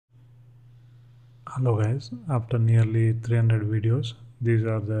Hello guys, after nearly 300 videos, these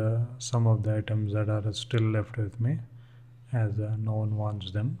are the some of the items that are still left with me as no one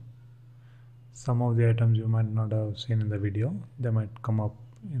wants them. Some of the items you might not have seen in the video, they might come up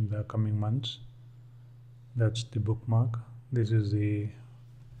in the coming months. That's the bookmark. This is the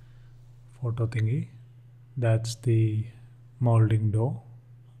photo thingy. That's the molding dough.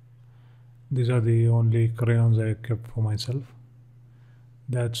 These are the only crayons I kept for myself.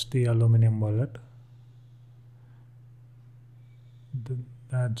 That's the aluminum wallet.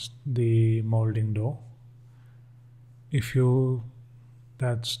 That's the molding dough.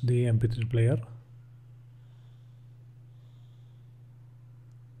 That's the MP3 player.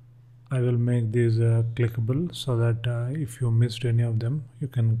 I will make these clickable so that if you missed any of them, you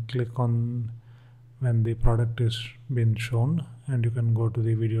can click on when the product is been shown and you can go to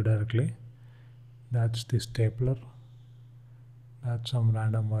the video directly. That's the stapler. That's some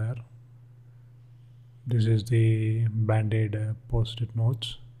random wire. This is the Band-Aid post-it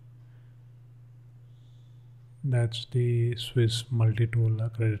notes. That's the Swiss multi-tool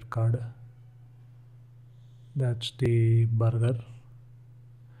credit card. That's the burger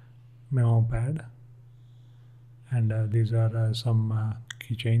memo pad, and these are some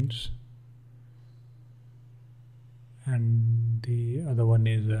keychains, and the other one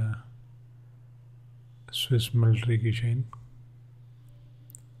is a Swiss military keychain.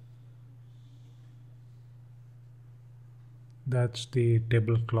 That's the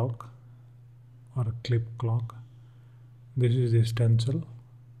table clock or a clip clock. This is the stencil.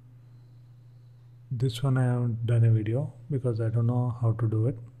 This one I haven't done a video because I don't know how to do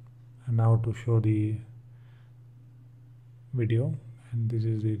it and how to show the video. And this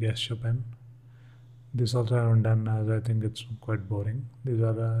is the gesture pen. This also I haven't done as I think it's quite boring. These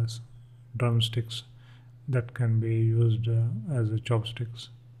are drumsticks that can be used as chopsticks.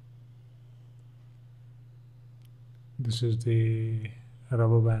 This is the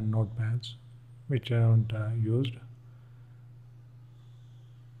rubber band notepads which I haven't used.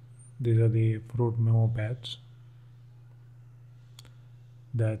 These are the fruit memo pads.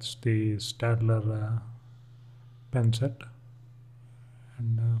 That's the Stadler pen set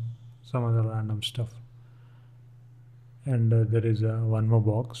and some other random stuff. And there is one more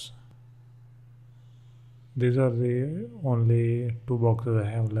box. These are the only two boxes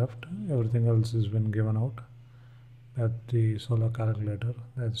I have left. Everything else has been given out. That's the solar calculator.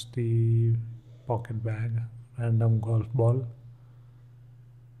 That's the pocket bag, random golf ball.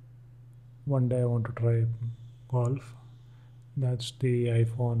 One day I want to try golf. That's the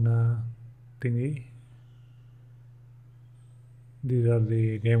iPhone thingy. These are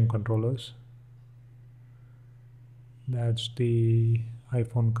the game controllers. That's the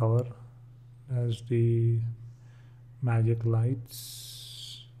iPhone cover. That's the magic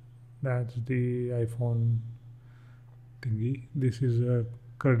lights. That's the iPhone thingy. This is a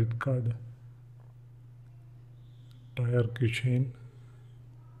credit card. Tire keychain.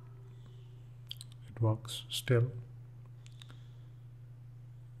 It works still.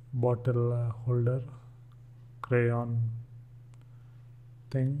 Bottle holder. Crayon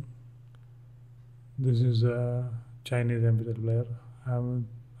thing. This is a Chinese MP3 player. I don't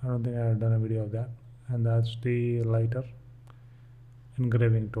think I have done a video of that. And that's the lighter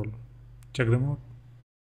engraving tool. Check them out.